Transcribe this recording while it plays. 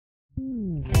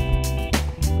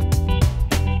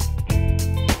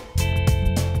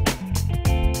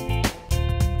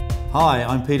Hi,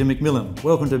 I'm Peter McMillan.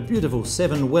 Welcome to beautiful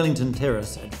 7 Wellington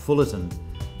Terrace at Fullarton.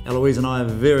 Eloise and I are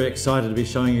very excited to be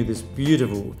showing you this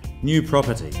beautiful new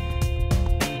property.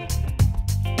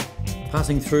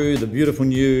 Passing through the beautiful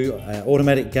new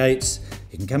automatic gates,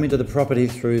 you can come into the property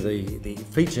through the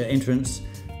feature entrance.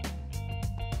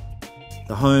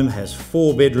 The home has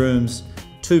 4 bedrooms,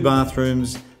 2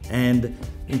 bathrooms, and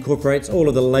incorporates all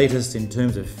of the latest in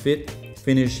terms of fit,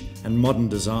 finish and modern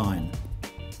design.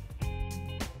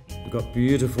 We've got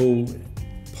beautiful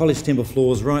polished timber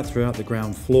floors right throughout the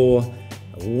ground floor,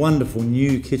 a wonderful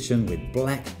new kitchen with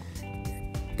black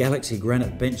Galaxy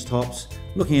granite bench tops,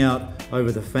 looking out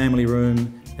over the family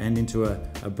room and into a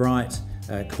bright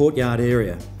courtyard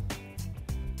area.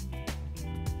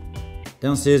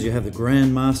 Downstairs you have the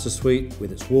grand master suite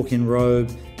with its walk-in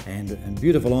robe and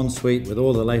beautiful ensuite with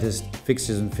all the latest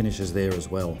fixtures and finishes there as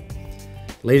well.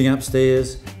 Leading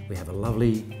upstairs, we have a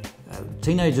lovely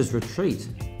teenagers retreat.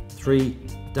 3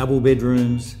 double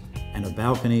bedrooms and a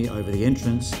balcony over the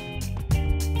entrance.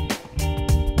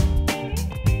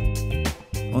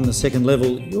 On the second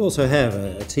level, you also have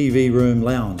a TV room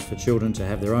lounge for children to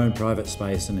have their own private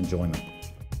space and enjoyment.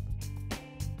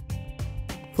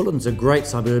 Fullarton's a great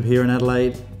suburb here in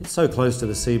Adelaide. It's so close to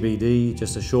the CBD,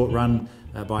 just a short run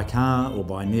by car or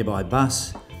by nearby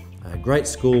bus. Great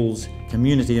schools,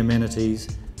 community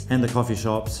amenities, and the coffee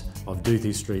shops of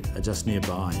Doothie Street are just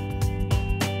nearby.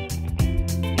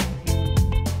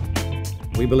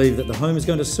 We believe that the home is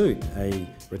going to suit a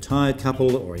retired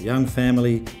couple or a young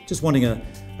family just wanting a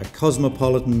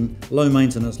cosmopolitan,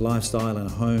 low-maintenance lifestyle in a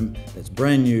home that's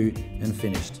brand new and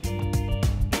finished.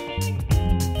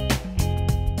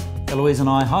 Eloise and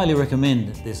I highly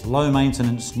recommend this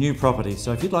low-maintenance new property,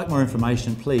 so if you'd like more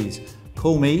information, please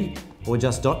call me or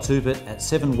just .toop it at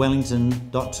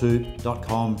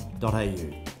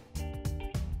 7wellington.toop.com.au.